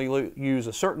 You can only use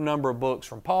a certain number of books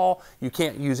from Paul. You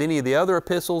can't use any of the other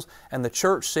epistles. And the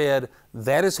church said,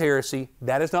 that is heresy.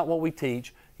 That is not what we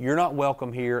teach. You're not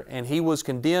welcome here. And he was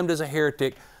condemned as a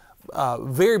heretic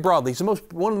very broadly. He's one of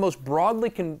the most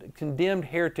broadly condemned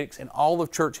heretics in all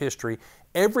of church history.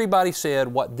 Everybody said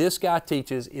what this guy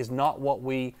teaches is not what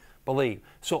we believe.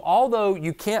 So although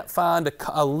you can't find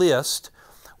a list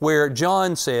where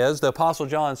John says, the Apostle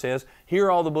John says, here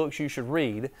are all the books you should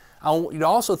read, I want you to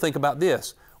also think about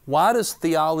this. Why does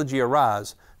theology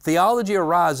arise? Theology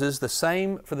arises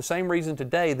for the same reason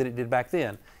today that it did back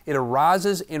then. It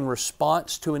arises in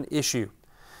response to an issue.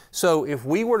 So if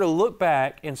we were to look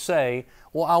back and say,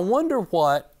 well, I wonder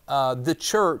what the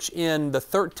church in the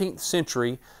 13th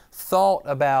century thought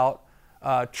about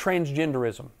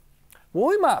transgenderism. Well,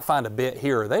 we might find a bit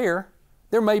here or there.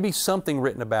 There may be something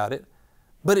written about it,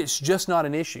 but it's just not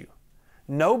an issue.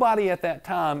 Nobody at that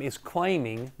time is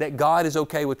claiming that God is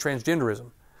okay with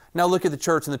transgenderism. Now look at the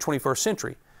church in the 21st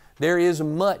century. There is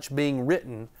much being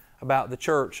written about the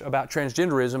church, about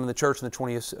transgenderism in the church in the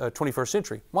 21st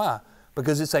century. Why?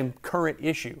 Because it's a current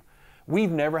issue.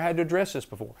 We've never had to address this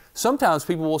before. Sometimes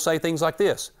people will say things like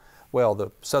this. Well, the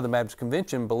Southern Baptist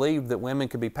Convention believed that women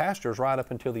could be pastors right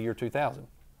up until the year 2000.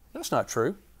 That's not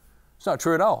true. It's not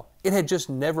true at all. It had just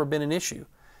never been an issue.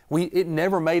 It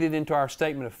never made it into our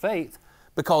statement of faith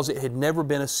because it had never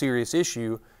been a serious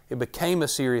issue. It became a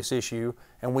serious issue,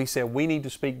 and we said we need to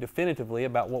speak definitively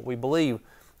about what we believe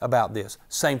about this.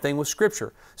 Same thing with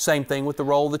Scripture. Same thing with the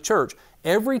role of the church.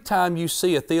 Every time you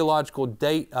see a theological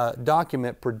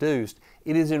document produced,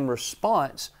 it is in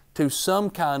response to some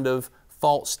kind of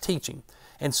false teaching.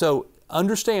 And so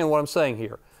understand what I'm saying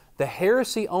here. The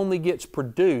heresy only gets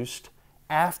produced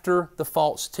after the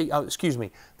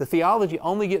the theology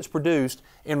only gets produced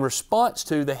in response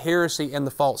to the heresy and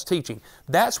the false teaching.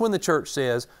 That's when the church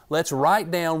says, let's write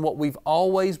down what we've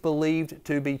always believed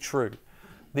to be true.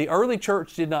 The early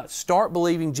church did not start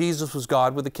believing Jesus was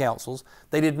God with the councils.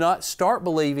 They did not start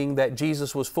believing that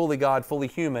Jesus was fully God, fully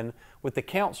human with the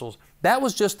councils. That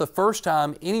was just the first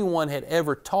time anyone had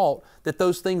ever taught that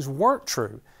those things weren't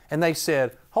true. And they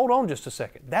said, hold on just a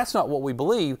second. That's not what we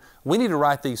believe. We need to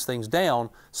write these things down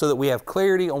so that we have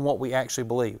clarity on what we actually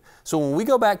believe. So when we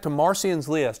go back to Marcion's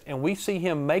list and we see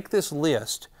him make this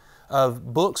list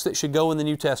of books that should go in the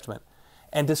New Testament,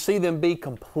 and to see them be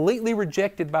completely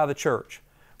rejected by the church,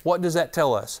 what does that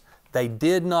tell us? They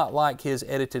did not like his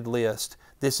edited list.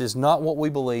 This is not what we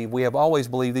believe. We have always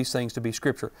believed these things to be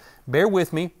Scripture. Bear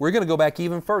with me. We're going to go back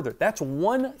even further. That's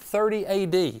 130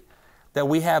 AD that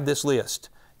we have this list.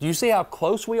 Do you see how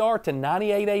close we are to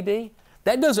 98 AD?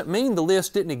 That doesn't mean the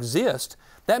list didn't exist.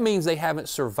 That means they haven't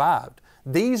survived.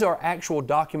 These are actual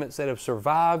documents that have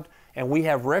survived, and we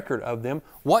have record of them.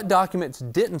 What documents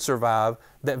didn't survive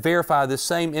that verify this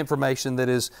same information that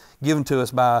is given to us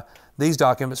by these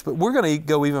documents? But we're going to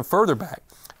go even further back.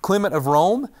 Clement of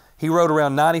Rome, he wrote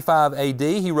around 95 AD.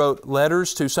 He wrote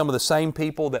letters to some of the same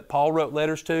people that Paul wrote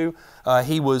letters to.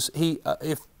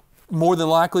 More than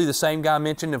likely the same guy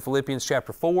mentioned in Philippians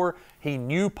chapter 4. He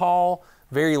knew Paul,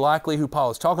 very likely who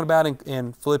Paul is talking about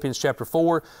in Philippians chapter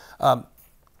 4.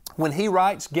 When he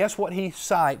writes, guess what he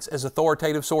cites as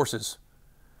authoritative sources?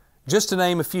 Just to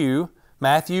name a few: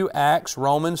 Matthew, Acts,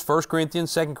 Romans, 1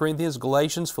 Corinthians, 2 Corinthians,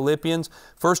 Galatians, Philippians,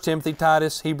 1 Timothy,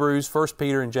 Titus, Hebrews, 1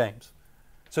 Peter, and James.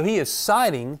 So he is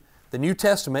citing the New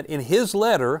Testament in his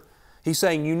letter He's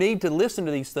saying you need to listen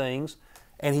to these things,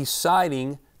 and he's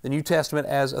citing the New Testament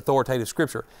as authoritative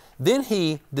Scripture. Then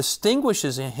he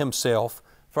distinguishes himself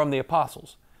from the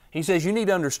apostles. He says, you need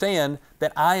to understand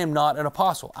that I am not an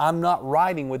apostle. I'm not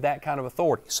writing with that kind of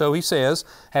authority. So he says,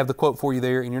 have the quote for you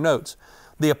there in your notes.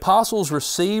 The apostles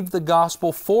received the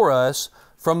gospel for us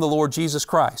from the Lord Jesus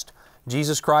Christ.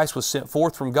 Jesus Christ was sent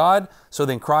forth from God, so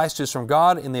then Christ is from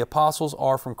God, and the apostles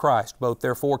are from Christ. Both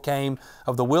therefore came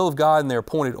of the will of God in their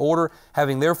appointed order,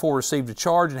 having therefore received a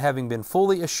charge, and having been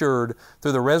fully assured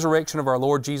through the resurrection of our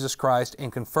Lord Jesus Christ,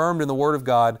 and confirmed in the Word of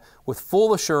God, with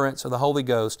full assurance of the Holy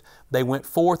Ghost, they went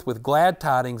forth with glad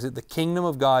tidings that the kingdom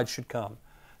of God should come.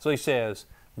 So he says,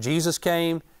 Jesus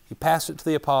came, He passed it to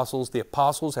the apostles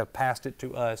have passed it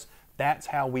to us. That's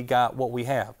how we got what we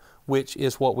have, which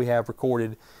is what we have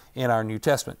recorded in our New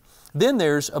Testament. Then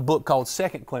there's a book called 2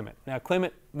 Clement. Now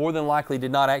Clement more than likely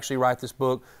did not actually write this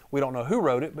book. We don't know who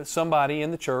wrote it, but somebody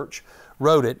in the church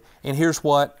wrote it. And here's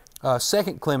what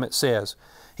 2 Clement says.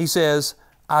 He says,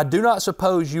 I do not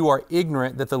suppose you are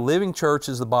ignorant that the living church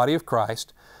is the body of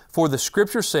Christ, for the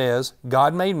Scripture says,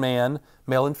 God made man,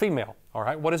 male and female. All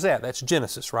right, what is that? That's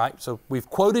Genesis, right? So we've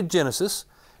quoted Genesis.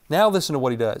 Now listen to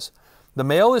what he does. The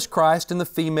male is Christ and the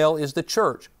female is the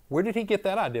church. Where did he get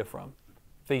that idea from?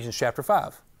 Ephesians chapter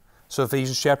 5. So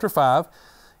Ephesians chapter 5,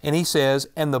 and he says,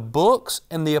 and the books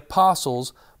and the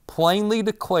apostles plainly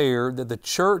declare that the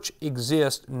church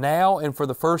exists now and for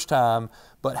the first time,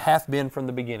 but hath been from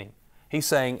the beginning. He's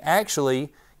saying,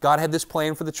 actually, God had this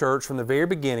plan for the church from the very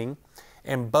beginning,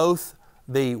 and both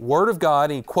the Word of God,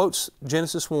 and he quotes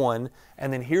Genesis 1,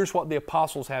 and then here's what the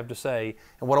apostles have to say,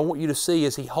 and what I want you to see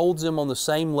is he holds them on the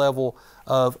same level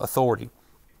of authority.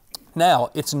 Now,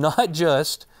 it's not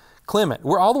just Clement.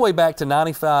 We're all the way back to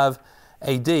 95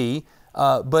 AD,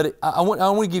 but I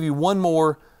want to give you one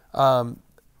more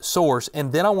source,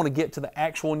 and then I want to get to the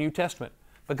actual New Testament,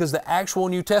 because the actual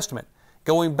New Testament,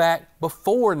 going back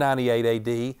before 98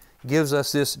 AD, gives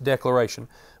us this declaration.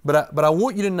 But I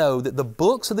want you to know that the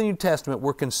books of the New Testament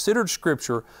were considered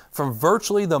Scripture from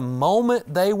virtually the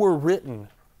moment they were written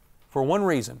for one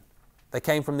reason. They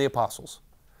came from the apostles.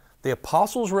 The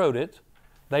apostles wrote it,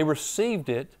 they received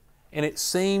it, and it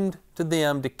seemed to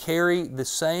them to carry the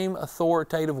same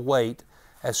authoritative weight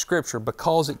as Scripture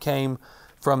because it came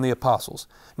from the apostles.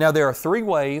 Now there are three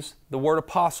ways the word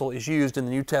apostle is used in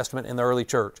the New Testament in the early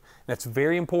church. That's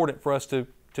very important for us to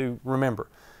remember.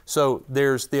 So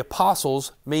there's the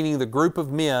apostles, meaning the group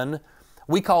of men.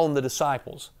 We call them the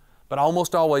disciples, but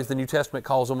almost always the New Testament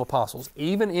calls them apostles.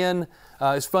 Even in,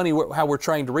 it's funny how we're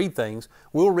trained to read things.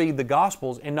 We'll read the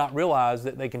Gospels and not realize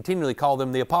that they continually call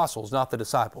them the apostles, not the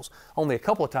disciples. Only a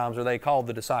couple of times are they called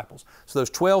the disciples. So those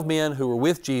 12 men who were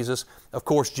with Jesus, of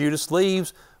course Judas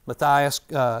leaves, Matthias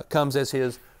comes as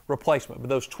his replacement. But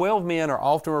those 12 men are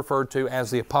often referred to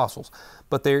as the apostles.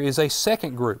 But there is a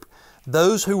second group,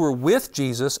 those who were with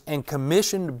Jesus and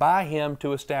commissioned by Him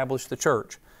to establish the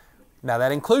church. Now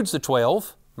that includes the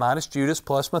 12, minus Judas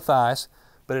plus Matthias,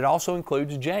 but it also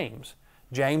includes James.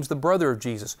 James, the brother of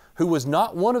Jesus, who was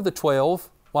not one of the 12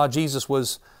 while Jesus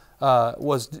was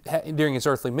during His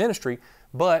earthly ministry,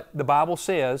 but the Bible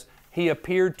says He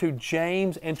appeared to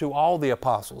James and to all the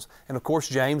apostles. And of course,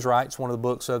 James writes one of the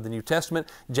books of the New Testament.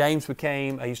 James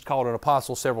became, he's called an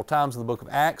apostle several times in the book of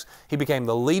Acts. He became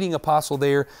the leading apostle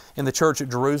there in the church at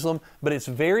Jerusalem. But it's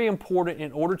very important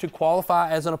in order to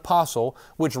qualify as an apostle,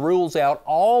 which rules out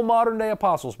all modern day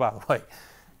apostles, by the way.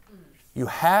 You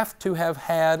have to have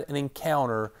had an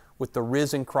encounter with the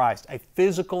risen Christ, a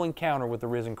physical encounter with the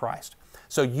risen Christ.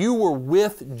 So you were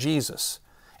with Jesus,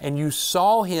 and you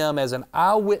saw Him as an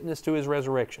eyewitness to His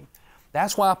resurrection.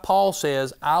 That's why Paul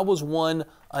says, I was one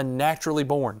unnaturally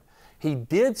born. He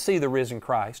did see the risen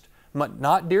Christ, but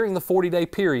not during the 40-day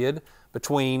period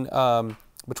between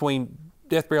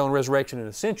death, burial, and resurrection and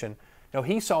ascension. No,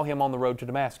 he saw Him on the road to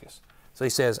Damascus. So he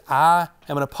says, I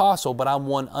am an apostle, but I'm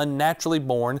one unnaturally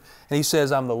born. And he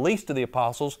says, I'm the least of the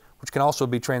apostles, which can also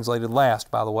be translated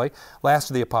last, by the way, last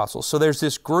of the apostles. So there's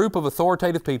this group of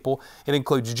authoritative people. It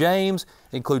includes James,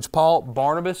 it includes Paul.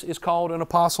 Barnabas is called an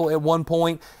apostle at one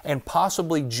point, and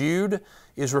possibly Jude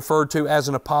is referred to as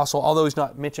an apostle, although he's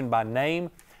not mentioned by name.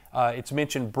 It's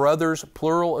mentioned brothers,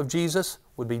 plural of Jesus,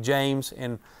 would be James,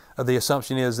 and the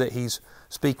assumption is that he's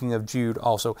speaking of Jude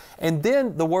also. And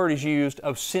then the word is used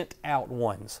of sent out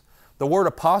ones. The word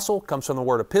apostle comes from the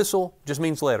word epistle, just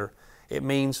means letter. It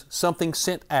means something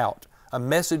sent out, a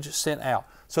message sent out.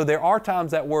 So there are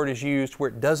times that word is used where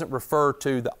it doesn't refer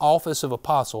to the office of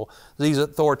apostle, these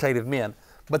authoritative men.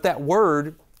 But that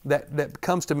word that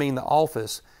comes to mean the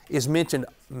office is mentioned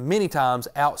many times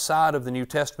outside of the New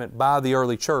Testament by the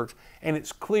early church, and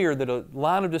it's clear that a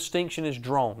line of distinction is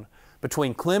drawn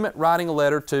between Clement writing a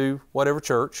letter to whatever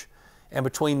church and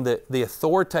between the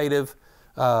authoritative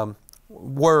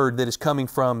word that is coming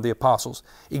from the apostles.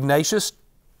 Ignatius,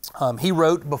 he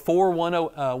wrote before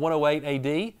 108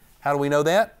 AD. How do we know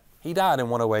that? He died in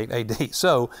 108 AD.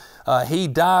 So he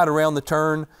died around the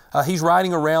turn, he's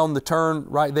writing around the turn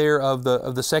right there of the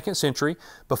 2nd century,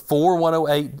 before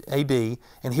 108 AD.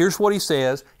 And here's what he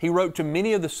says. He wrote to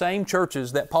many of the same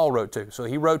churches that Paul wrote to. So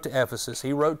he wrote to Ephesus,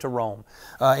 he wrote to Rome.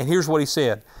 And here's what he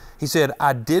said. He said,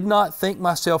 I did not think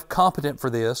myself competent for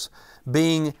this,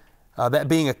 being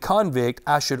a convict,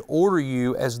 I should order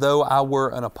you as though I were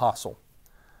an apostle.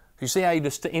 You see how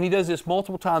and he does this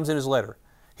multiple times in his letter.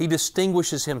 He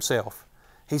distinguishes himself.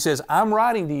 He says, I'm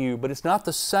writing to you, but it's not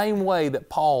the same way that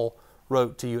Paul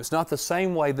wrote to you. It's not the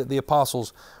same way that the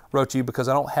apostles wrote to you, because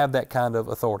I don't have that kind of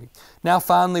authority. Now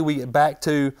finally we get back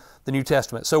to the New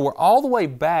Testament. So we're all the way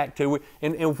back to,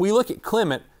 and if we look at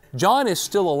Clement, John is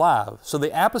still alive. So the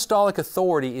apostolic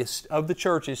authority of the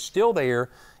church is still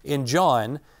there in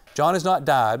John. John has not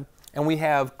died. And we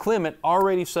have Clement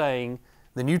already saying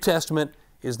the New Testament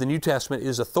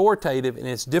is authoritative, and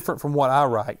it's different from what I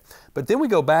write. But then we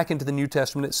go back into the New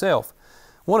Testament itself.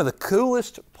 One of the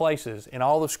coolest places in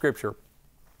all of Scripture,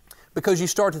 because you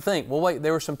start to think, well, wait,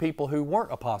 there were some people who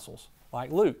weren't apostles,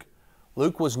 like Luke.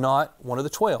 Luke was not one of the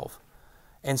 12.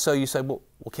 And so you say, well,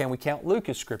 can we count Luke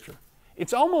as Scripture?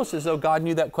 It's almost as though God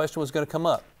knew that question was going to come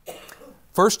up.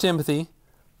 1 Timothy,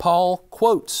 Paul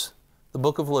quotes the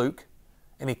book of Luke,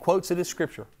 and he quotes it as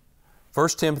Scripture. 1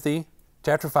 Timothy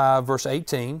chapter 5, verse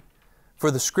 18, for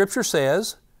the Scripture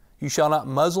says, you shall not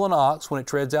muzzle an ox when it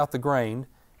treads out the grain,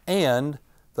 and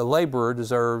the laborer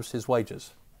deserves his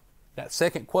wages. That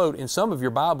second quote in some of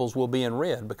your Bibles will be in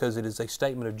red because it is a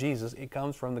statement of Jesus. It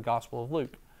comes from the Gospel of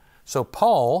Luke. So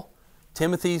Paul,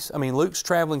 Luke's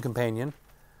traveling companion,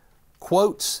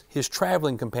 quotes his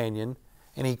traveling companion,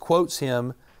 and he quotes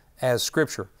him as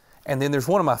Scripture. And then there's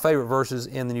one of my favorite verses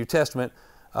in the New Testament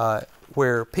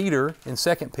where Peter, in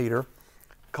 2 Peter,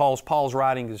 calls Paul's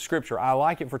writings as Scripture. I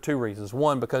like it for two reasons.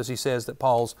 One, because he says that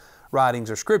Paul's writings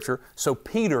are Scripture, so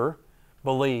Peter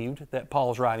believed that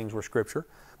Paul's writings were Scripture.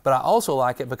 But I also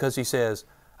like it because he says,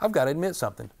 I've got to admit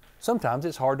something. Sometimes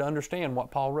it's hard to understand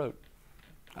what Paul wrote.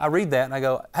 I read that and I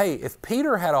go, hey, if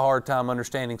Peter had a hard time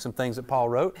understanding some things that Paul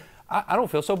wrote, I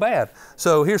don't feel so bad.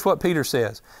 So here's what Peter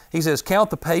says. He says, count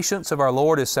the patience of our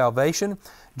Lord as salvation,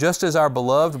 just as our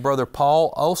beloved brother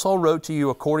Paul also wrote to you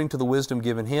according to the wisdom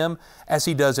given him, as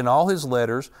he does in all his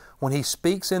letters, when he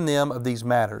speaks in them of these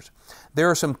matters. There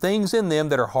are some things in them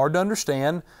that are hard to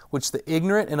understand, which the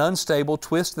ignorant and unstable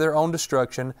twist to their own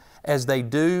destruction, as they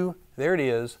do, there it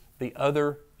is, the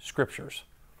other Scriptures.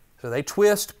 So they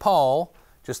twist Paul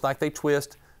just like they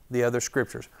twist the other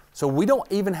Scriptures. So we don't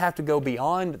even have to go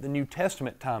beyond the New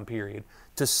Testament time period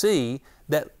to see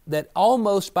that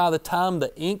almost by the time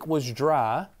the ink was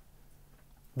dry,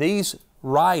 these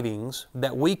writings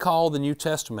that we call the New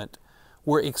Testament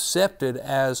were accepted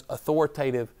as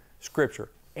authoritative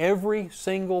Scripture. Every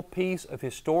single piece of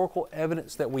historical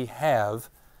evidence that we have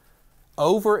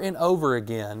over and over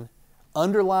again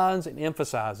underlines and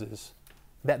emphasizes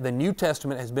that the New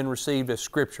Testament has been received as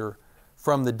Scripture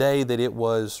from the day that it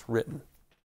was written.